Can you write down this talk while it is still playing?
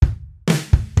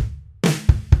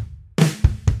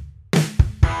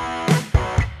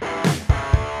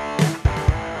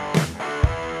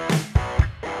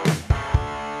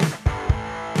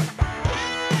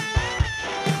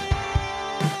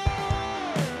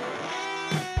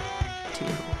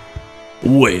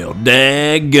Well,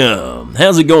 daggum.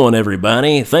 How's it going,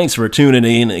 everybody? Thanks for tuning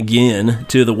in again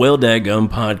to the Well Daggum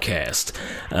podcast.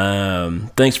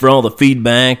 Thanks for all the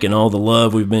feedback and all the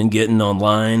love we've been getting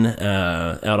online,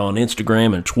 out on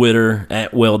Instagram and Twitter,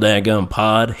 at Well Daggum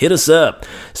Pod. Hit us up.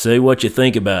 Say what you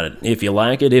think about it. If you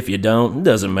like it, if you don't, it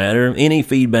doesn't matter. Any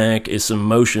feedback is some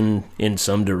motion in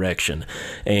some direction.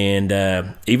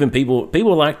 And even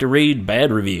people like to read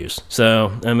bad reviews.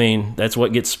 So, I mean, that's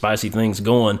what gets spicy things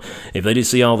going. If they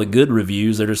just see all the good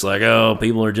reviews, they're just like, oh,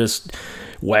 people are just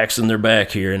waxing their back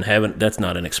here and haven't. That's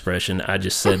not an expression. I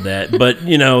just said that, but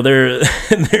you know, they're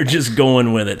just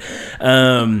going with it.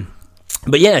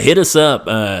 But yeah, hit us up.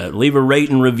 Leave a rate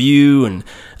and review and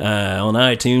on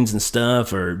iTunes and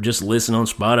stuff, or just listen on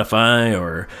Spotify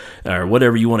or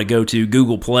whatever you want to go to.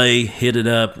 Google Play. Hit it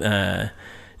up.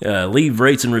 Leave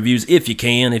rates and reviews if you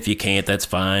can. If you can't, that's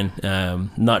fine.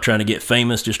 Not trying to get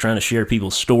famous, just trying to share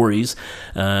people's stories.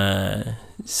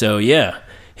 So yeah,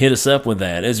 hit us up with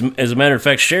that. As a matter of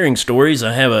fact, sharing stories,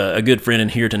 I have a good friend in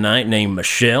here tonight named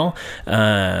Michelle.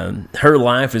 Her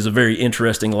life is a very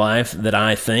interesting life that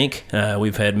I think.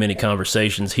 We've had many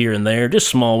conversations here and there, just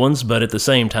small ones, but at the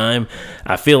same time,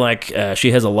 I feel like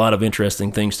she has a lot of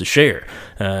interesting things to share.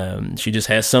 She just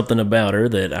has something about her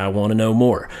that I want to know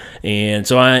more. And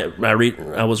so I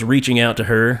was reaching out to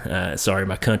her. Sorry,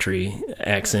 my country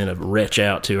accent of reach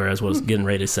out to her, as I was getting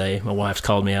ready to say. My wife's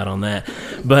called me out on that.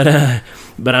 But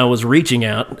I was reaching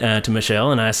out to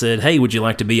Michelle, and I said, hey, would you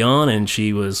like to be on? And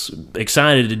she was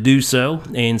excited to do so.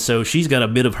 And so she's got a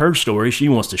bit of her story she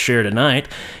wants to share tonight.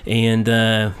 And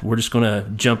we're just going to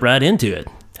jump right into it.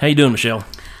 How you doing, Michelle?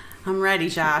 I'm ready,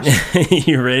 Josh.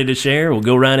 You ready to share? We'll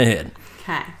go right ahead.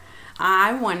 Okay.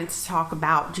 I wanted to talk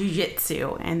about Jiu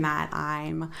Jitsu and that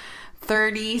I'm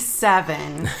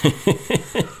 37.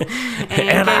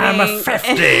 and I'm a 50.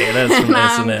 That's from SNL.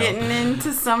 I'm getting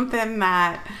into something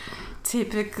that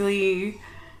typically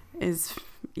is,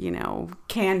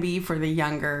 can be for the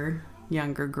younger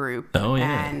group. Oh,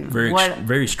 yeah. And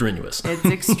very strenuous. It's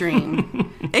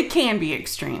extreme. It can be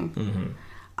extreme. Mm-hmm.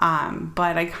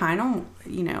 But I kind of,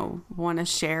 want to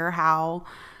share how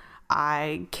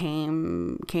I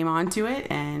came onto it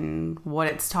and what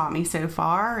it's taught me so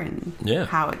far, and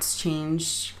how it's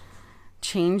changed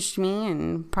me,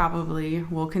 and probably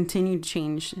will continue to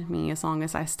change me as long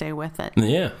as I stay with it.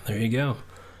 Yeah, there you go.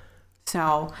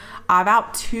 So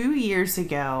about 2 years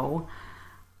ago,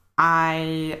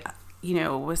 I,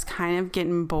 was kind of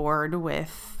getting bored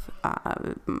with,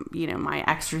 my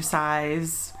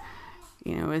exercise.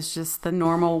 It was just the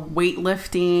normal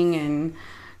weightlifting and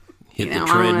hit the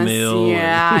treadmill.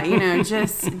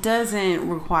 Just doesn't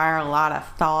require a lot of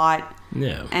thought.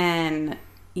 Yeah. And,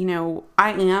 I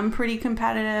am pretty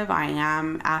competitive. I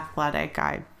am athletic.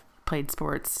 I played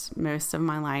sports most of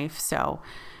my life. So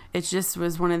it just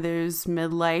was one of those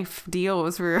midlife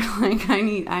deals where like,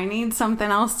 I need something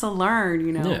else to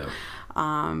learn, Yeah.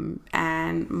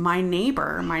 And my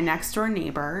next door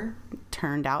neighbor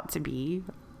turned out to be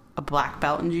a black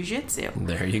belt in Jiu Jitsu.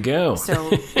 There you go. So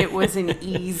it was an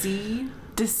easy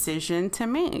decision to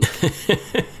make.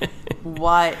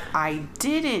 What I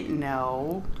didn't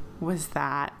know was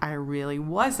that I really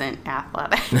wasn't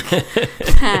athletic.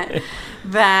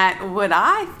 that what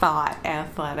I thought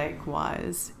athletic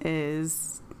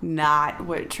is not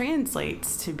what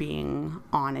translates to being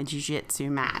on a Jiu Jitsu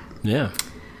mat. Yeah.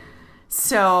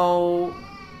 So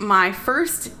my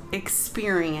first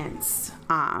experience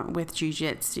with Jiu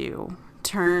Jitsu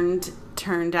turned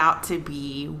out to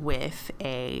be with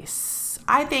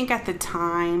I think at the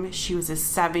time she was a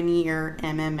 7-year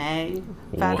MMA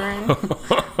veteran,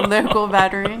 local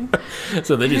veteran.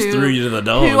 So they just threw you to the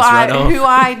dogs right off. Who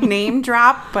I name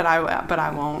drop, but I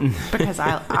won't, because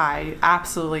I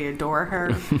absolutely adore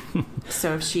her.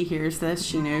 So if she hears this,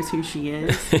 she knows who she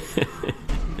is.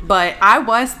 But I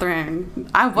was thrown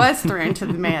to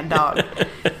the mad dog.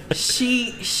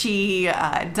 She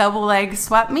double leg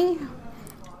swept me.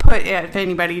 If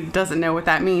anybody doesn't know what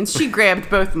that means, she grabbed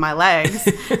both of my legs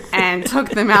and took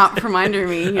them out from under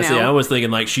me. I was thinking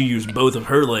like she used both of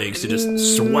her legs to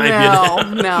just swipe you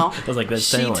down. No. I was like, that's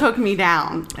she talent. Took me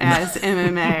down as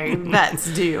MMA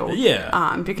vets do.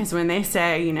 Yeah. Because when they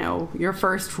say, your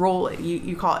first roll,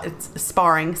 you call it's a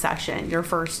sparring session. Your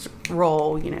first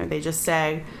roll, they just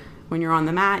say when you're on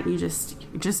the mat, you just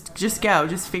go,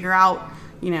 just figure out,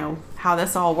 how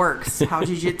this all works, how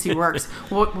jiu-jitsu works.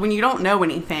 Well, when you don't know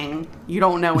anything, and you're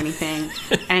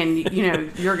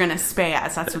gonna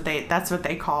spaz. That's what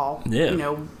they call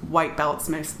white belts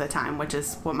most of the time, which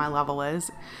is what my level is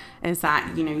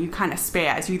that you kind of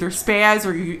spaz. You either spaz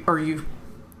or you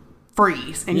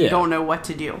freeze and you don't know what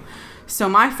to do. So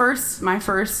my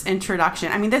first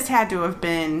introduction, I mean, this had to have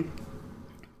been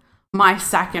my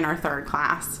second or third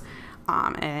class.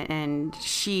 And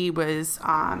she was,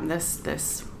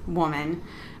 this woman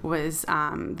was,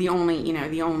 the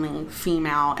only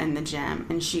female in the gym,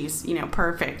 and she's,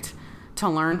 perfect to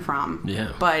learn from.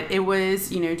 Yeah. But it was,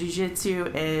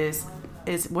 jiu-jitsu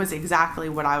was exactly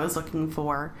what I was looking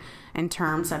for in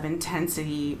terms of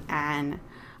intensity and,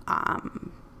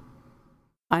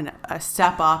 a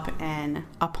step up in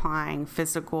applying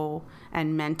physical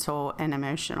and mental and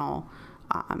emotional,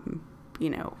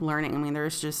 learning. I mean,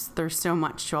 there's so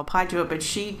much to apply to it, but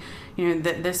she,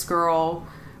 this girl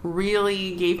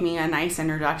really gave me a nice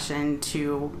introduction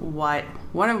to what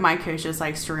one of my coaches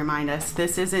likes to remind us: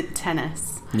 this isn't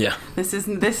tennis. Yeah. This is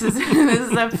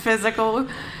a physical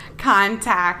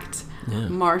contact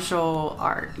martial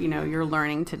art. You're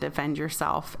learning to defend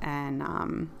yourself,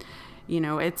 and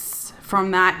it's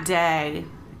from that day.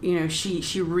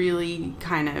 She really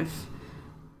kind of.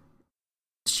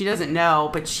 She doesn't know,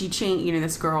 but she changed,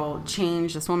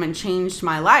 this woman changed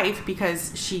my life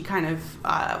because she kind of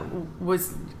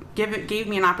gave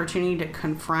me an opportunity to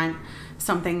confront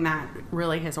something that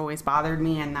really has always bothered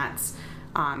me. And that's,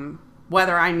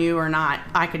 whether I knew or not,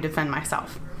 I could defend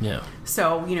myself. Yeah.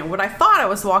 So, what I thought I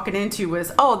was walking into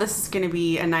was, this is going to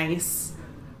be a nice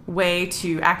way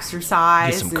to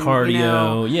exercise. Get some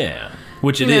cardio. Yeah.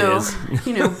 Which it is.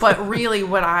 But really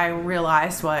what I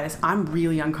realized was I'm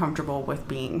really uncomfortable with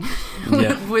being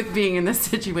with being in this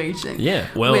situation. Yeah.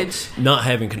 Well, not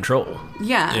having control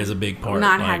is a big part.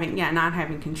 Not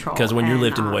having control. Because when you're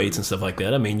lifting weights and stuff like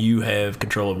that, I mean, you have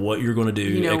control of what you're going to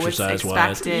do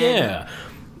exercise-wise. Yeah.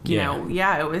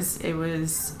 It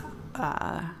was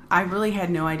I really had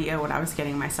no idea what I was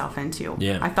getting myself into.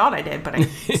 Yeah. I thought I did, but I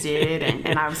did.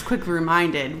 And I was quickly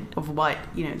reminded of what,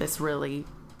 this really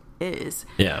is.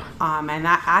 Yeah. And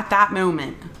that at that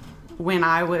moment when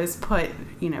I was put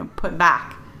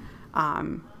back,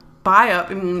 but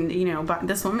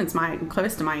this woman's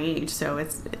close to my age, so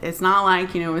it's not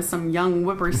like, it was some young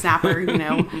whippersnapper,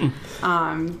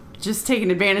 just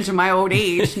taking advantage of my old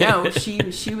age. No,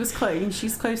 she was close.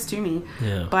 She's close to me.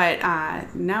 Yeah.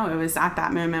 But no, it was at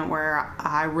that moment where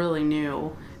I really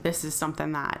knew this is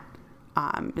something that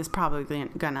is probably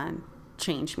gonna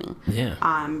change me.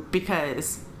 Yeah.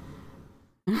 Because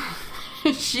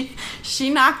she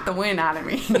knocked the wind out of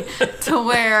me to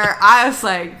where I was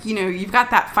like, you've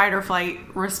got that fight or flight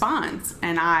response,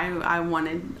 and I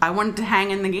wanted to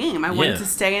hang in the game. I wanted to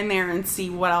stay in there and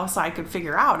see what else I could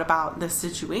figure out about this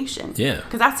situation. Yeah,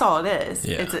 because that's all it is.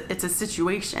 Yeah. It's a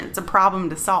situation. It's a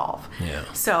problem to solve.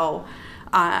 Yeah. So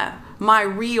my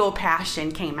real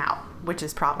passion came out, which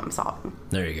is problem solving.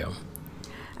 There you go.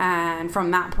 And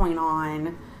from that point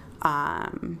on,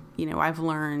 I've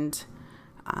learned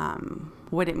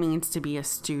what it means to be a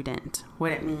student,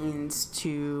 what it means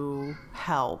to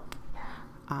help.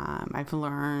 I've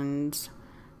learned,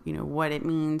 what it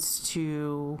means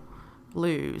to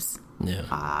lose.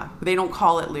 Yeah. They don't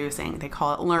call it losing; they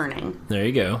call it learning. There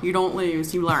you go. You don't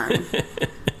lose; you learn.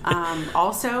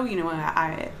 Also,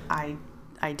 I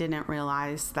didn't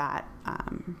realize that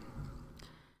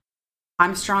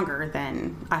I'm stronger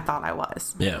than I thought I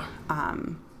was. Yeah.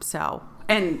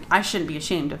 And I shouldn't be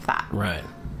ashamed of that. Right.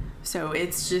 So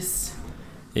it's just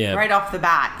right off the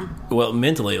bat. Well,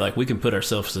 mentally, we can put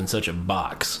ourselves in such a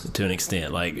box to an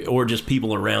extent, or just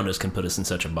people around us can put us in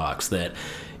such a box that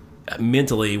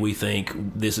mentally we think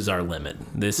this is our limit.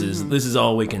 This is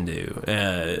all we can do.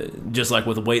 Just like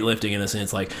with weightlifting, in a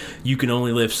sense, you can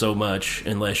only lift so much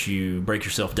unless you break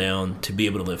yourself down to be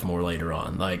able to lift more later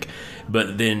on.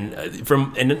 But then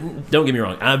and don't get me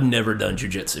wrong, I've never done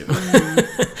jiu-jitsu.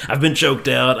 I've been choked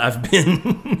out. I've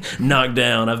been knocked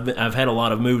down. I've had a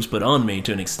lot of moves put on me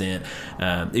to an extent.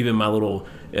 Even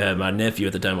my nephew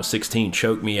at the time was 16,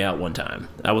 choked me out one time.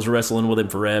 I was wrestling with him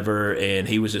forever, and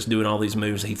he was just doing all these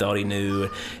moves he thought he knew,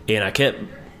 and I kept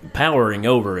powering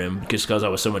over him just because I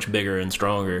was so much bigger and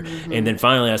stronger. Mm-hmm. And then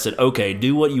finally I said, okay,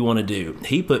 do what you want to do.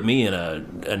 He put me in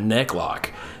a neck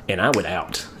lock, and I went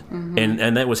out. Mm-hmm.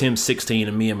 And that was him 16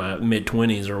 and me in my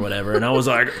mid-20s or whatever. And I was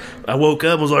like, I woke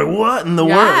up, was like, what in the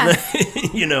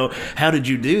world? How did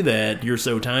you do that? You're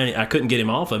so tiny. I couldn't get him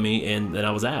off of me, and then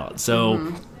I was out.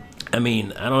 So, I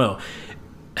mean, I don't know.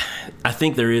 I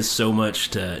think there is so much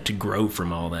to grow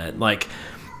from all that.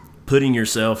 Putting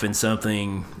yourself in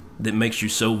something that makes you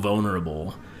so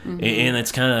vulnerable. Mm-hmm. And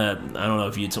it's kind of, I don't know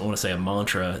if you want to say a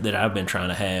mantra that I've been trying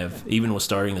to have, even with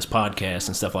starting this podcast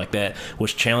and stuff like that,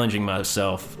 was challenging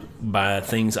myself by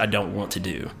things I don't want to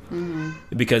do. Mm-hmm.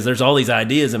 Because there's all these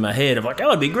ideas in my head of oh,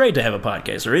 it'd be great to have a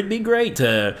podcast, or it'd be great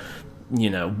to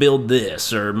build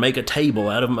this or make a table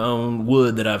out of my own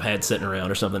wood that I've had sitting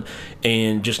around or something,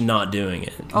 and just not doing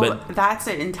it. But that's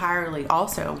it entirely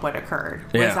also what occurred.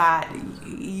 Was that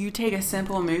you take a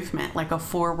simple movement like a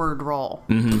forward roll.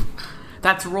 Mm-hmm.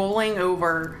 That's rolling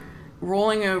over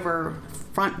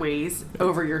front ways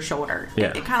over your shoulder.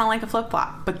 Yeah. It kind of like a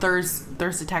flip-flop, but there's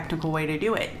a technical way to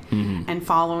do it. Mm-hmm. And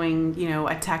following,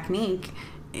 a technique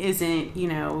isn't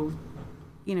the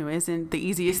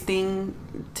easiest thing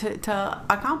to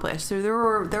accomplish. So there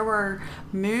were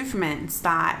movements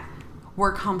that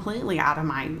were completely out of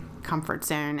my comfort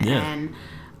zone. Yeah. And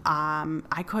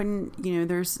I couldn't,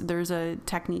 there's a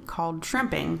technique called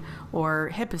shrimping or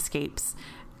hip escapes.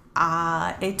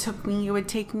 It would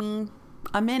take me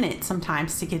a minute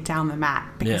sometimes to get down the mat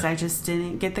because I just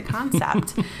didn't get the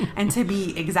concept. And to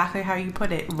be exactly how you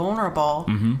put it, vulnerable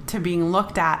to being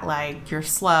looked at like you're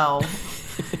slow.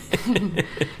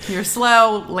 You're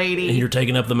slow, lady. And you're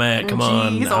taking up the mat. Come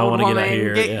on. I want to get out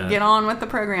here. Get on with the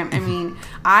program. I mean,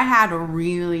 I had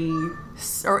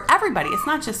or everybody, it's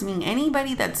not just me,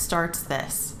 anybody that starts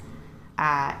this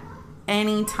at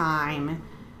any time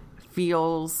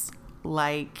feels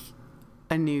like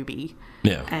a newbie.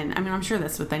 Yeah. And I mean, I'm sure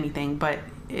that's with anything, but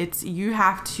you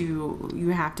have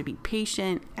to be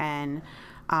patient and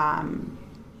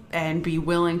be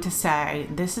willing to say,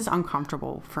 this is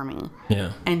uncomfortable for me.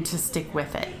 Yeah. And to stick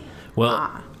with it.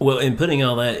 Well, and putting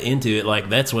all that into it, like,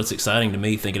 that's what's exciting to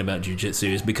me thinking about jiu-jitsu,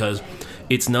 is because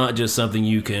it's not just something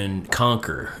you can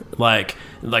conquer. Like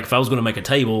if I was going to make a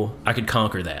table, I could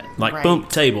conquer that. Like, right. Boom,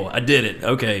 table, I did it.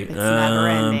 Okay. It's never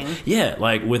ending. Yeah,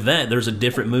 like with that, there's a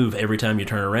different move every time you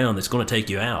turn around that's going to take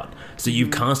you out. So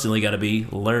you've constantly got to be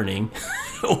learning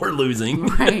or losing.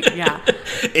 Right, yeah.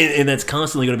 and that's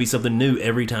constantly going to be something new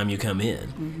every time you come in.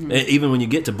 Mm-hmm. Even when you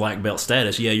get to black belt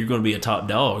status, you're going to be a top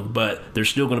dog, but there's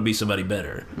still going to be somebody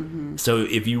better. Mm-hmm. So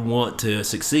if you want to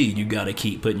succeed, you got to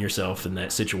keep putting yourself in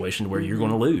that situation where you're going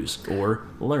to lose or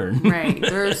learn. Right.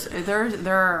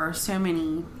 There are so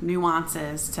many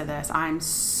nuances to this. I'm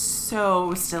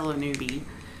still a newbie.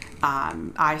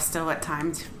 I still at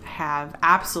times have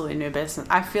absolutely no business.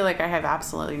 I feel like I have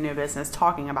absolutely no business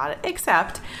talking about it,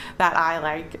 except that I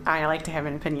like to have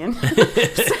an opinion.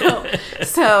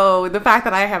 so the fact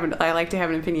that I like to have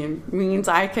an opinion means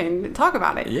I can talk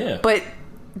about it. Yeah. But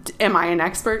am I an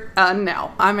expert?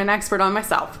 No, I'm an expert on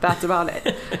myself. That's about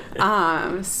it.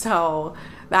 So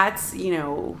that's,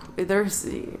 there's,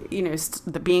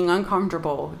 the being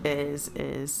uncomfortable is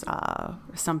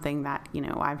something that,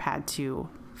 I've had to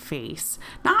face.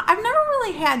 Now, I've never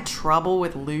really had trouble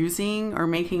with losing or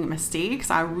making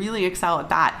mistakes. I really excel at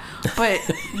that. But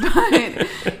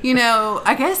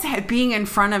I guess being in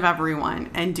front of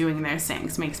everyone and doing those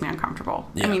things makes me uncomfortable.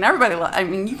 Yeah. I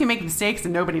mean, you can make mistakes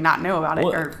and nobody not know about it,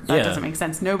 or that doesn't make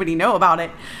sense. Nobody know about it.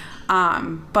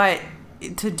 But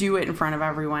to do it in front of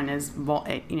everyone is,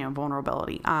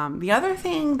 vulnerability. The other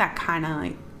thing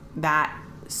that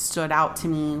stood out to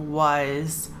me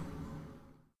was,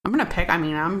 I'm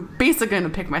basically going to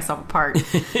pick myself apart.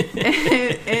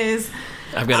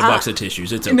 I've got a box of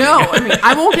tissues. It's okay. No,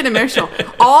 I won't get emotional.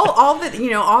 All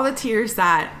the tears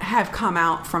that have come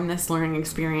out from this learning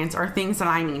experience are things that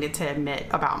I needed to admit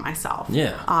about myself.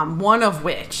 Yeah. One of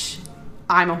which,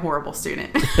 I'm a horrible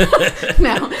student.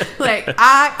 No,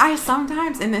 I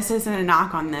sometimes, and this isn't a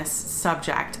knock on this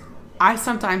subject, I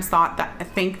sometimes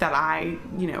think that I,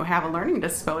 have a learning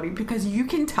disability, because you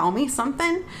can tell me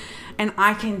something and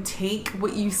I can take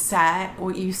what you say,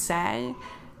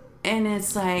 and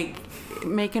it's like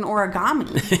making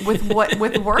origami with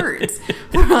words.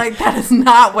 They're like, that is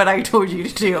not what I told you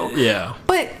to do. Yeah.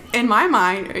 But in my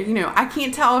mind, I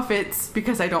can't tell if it's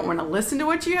because I don't want to listen to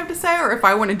what you have to say or if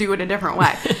I want to do it a different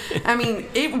way.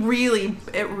 It really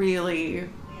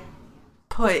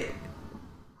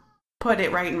put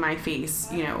it right in my face,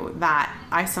 that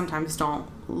I sometimes don't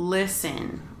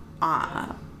listen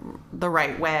the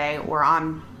right way, or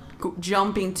I'm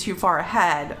jumping too far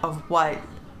ahead of what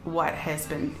has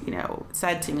been,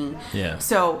 said to me. Yeah.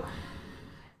 So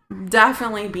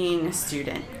definitely being a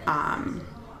student, I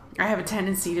have a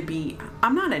tendency to be,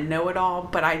 I'm not a know-it-all,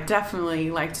 but I definitely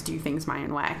like to do things my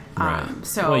own way. Right.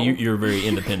 Well, you're a very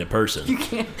independent person. You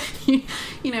can't,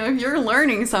 if you're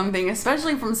learning something,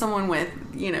 especially from someone with,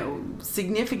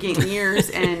 significant years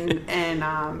and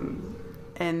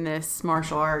this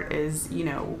martial art is,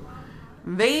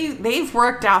 they've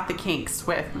worked out the kinks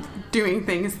with doing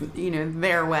things,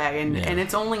 their way. And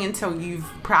it's only until you've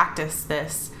practiced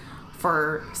this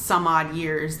for some odd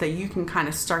years that you can kind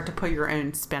of start to put your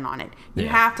own spin on it. You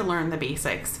Yeah. have to learn the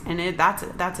basics, and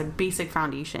that's a basic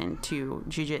foundation to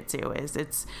jiu-jitsu. Is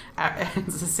it's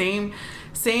the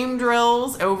same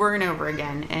drills over and over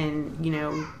again, and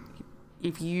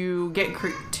if you get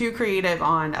too creative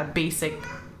on a basic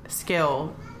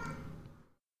skill,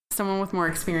 someone with more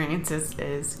experience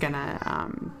is gonna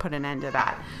put an end to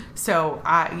that. So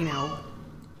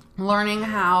learning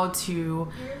how to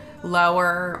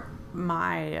lower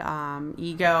my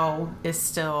ego is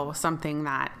still something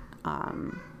that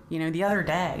the other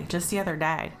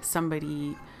day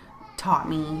somebody taught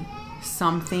me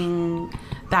something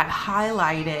that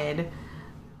highlighted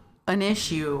an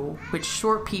issue which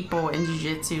short people in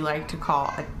jiu-jitsu like to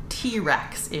call a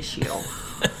T-Rex issue.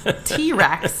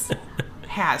 T-Rex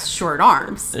has short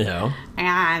arms. Yeah.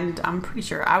 And I'm pretty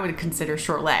sure I would consider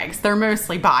short legs. They're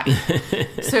mostly body.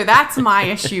 So that's my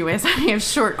issue, is I have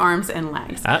short arms and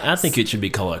legs. I think it should be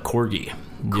called a corgi.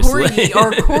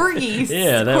 Corgi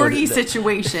Yeah,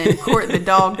 situation. The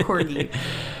dog corgi.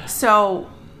 So,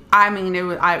 I mean,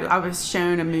 I was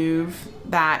shown a move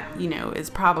that, is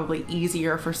probably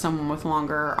easier for someone with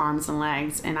longer arms and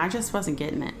legs, and I just wasn't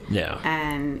getting it. Yeah.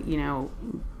 And,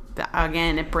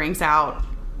 again, it brings out,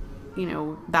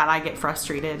 that I get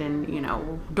frustrated and,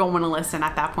 don't want to listen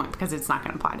at that point because it's not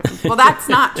going to apply to me. Well, that's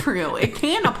not true. It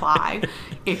can apply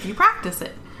if you practice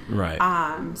it. Right.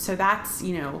 So that's,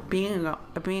 being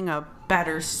a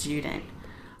better student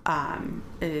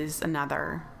is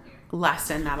another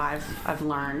lesson that I've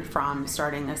learned from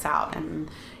starting this out. And,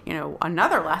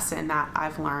 another lesson that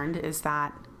I've learned is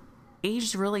that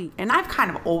age really, and I've kind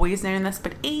of always known this,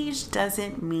 but age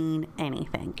doesn't mean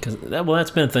anything. That's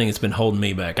been a thing that's been holding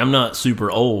me back. I'm not super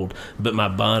old, but my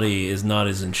body is not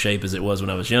as in shape as it was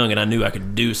when I was young, and I knew I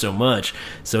could do so much.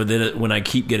 So that when I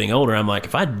keep getting older, I'm like,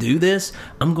 if I do this,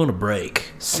 I'm going to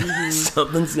break. Mm-hmm.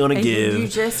 Something's going to give. You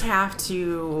just have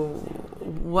to,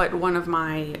 what one of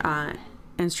my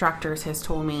instructors has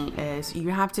told me is you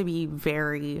have to be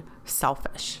very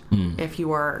selfish if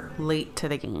you are late to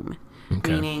the game.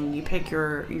 Okay. Meaning you pick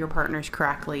your partners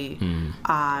correctly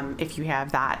if you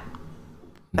have that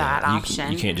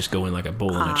option. You can't just go in like a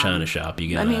bull in a china shop.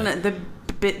 You got. I mean,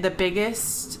 the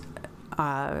biggest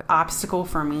obstacle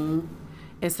for me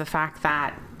is the fact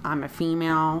that I'm a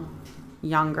female,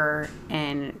 younger,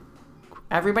 and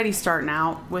everybody starting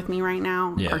out with me right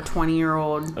now are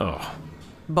 20-year-old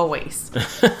boys.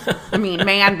 I mean,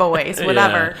 man boys,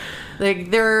 whatever. Yeah.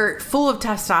 Like, they're full of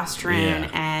testosterone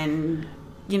and,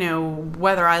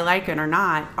 whether I like it or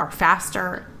not, are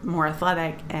faster, more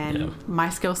athletic, and my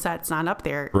skill set's not up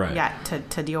there yet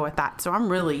to deal with that. So I'm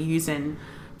really using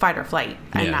fight or flight,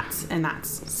 and that's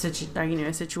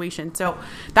situation. So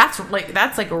that's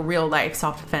like a real life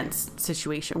self-defense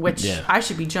situation, which I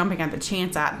should be jumping at the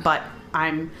chance at, but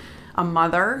I'm a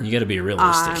mother. You got to be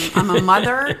realistic. I'm a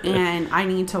mother, and I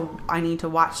need to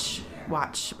watch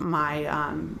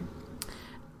my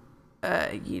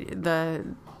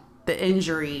the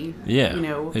injury.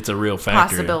 It's a real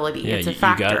factor. Possibility. Yeah, it's a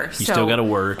factor. You still got to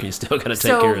work. You still got to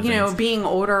take care of things. Being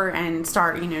older and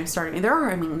starting. There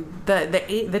are. I mean,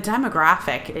 the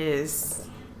demographic is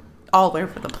all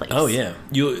over the place. Oh yeah.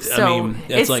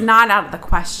 It's not out of the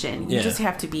question. You just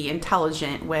have to be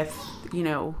intelligent with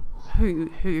who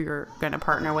you're going to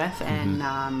partner with, and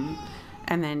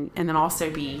and then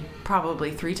also be probably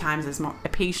 3 times as more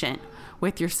patient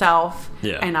with yourself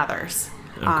and others.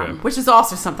 Okay. Which is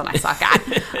also something I suck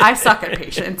at. I suck at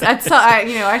patience. I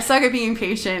suck at being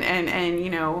patient, and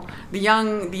the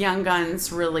young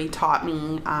guns really taught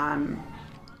me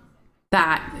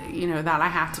that that I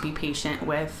have to be patient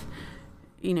with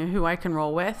who I can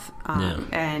roll with,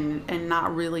 and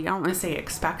not really, I don't want to say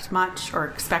expect much or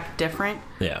expect different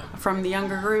from the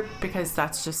younger group, because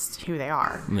that's just who they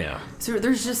are. Yeah. So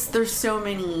there's so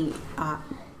many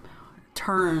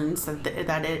turns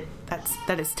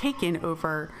that is taken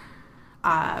over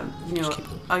a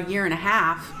year and a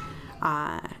half,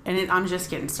 and I'm just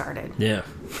getting started. Yeah.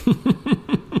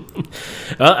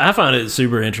 Well, I find it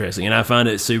super interesting, and I find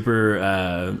it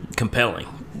super compelling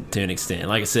to an extent.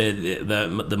 Like I said,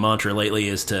 the mantra lately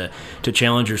is to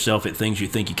challenge yourself at things you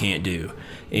think you can't do,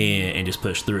 and just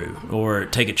push through, or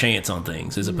take a chance on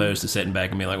things, as opposed to sitting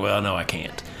back and being like, well, no, I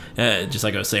can't. Just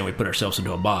like I was saying, we put ourselves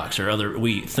into a box, or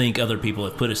we think other people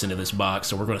have put us into this box,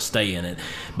 so we're going to stay in it.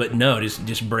 But no,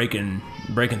 just breaking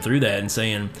through that and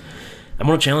saying, I'm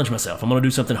going to challenge myself. I'm going to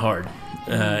do something hard.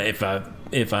 If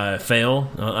I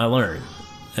fail, I learn.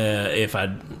 If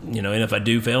I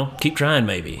do fail, keep trying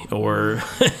maybe, or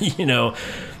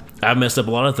I messed up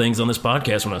a lot of things on this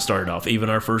podcast when I started off. Even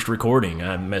our first recording,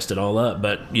 I messed it all up.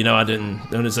 But, I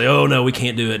didn't say, oh, no, we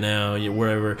can't do it now,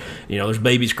 wherever. There's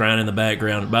babies crying in the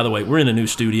background. By the way, we're in a new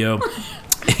studio.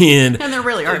 And there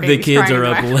really are the babies kids crying are in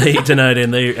the up back. late tonight,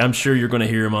 and I'm sure you're going to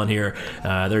hear them on here.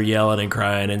 They're yelling and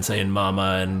crying and saying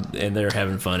mama, and they're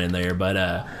having fun in there. But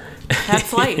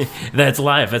That's life. That's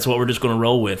life. That's what we're just going to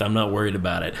roll with. I'm not worried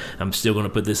about it. I'm still going to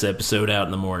put this episode out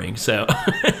in the morning. So,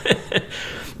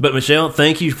 but Michelle,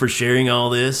 thank you for sharing all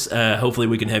this. Hopefully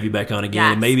we can have you back on again.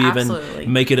 Yes, And maybe absolutely.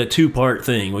 even make it a 2-part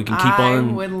thing. We can keep on.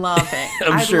 I would love it.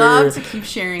 I'm I'd sure- love to keep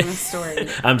sharing this story.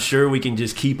 I'm sure we can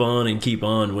just keep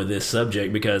on with this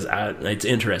subject because it's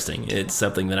interesting. It's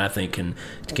something that I think can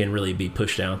really be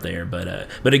pushed out there.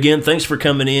 But again, thanks for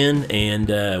coming in, and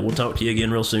we'll talk to you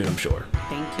again real soon, I'm sure.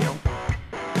 Thank you.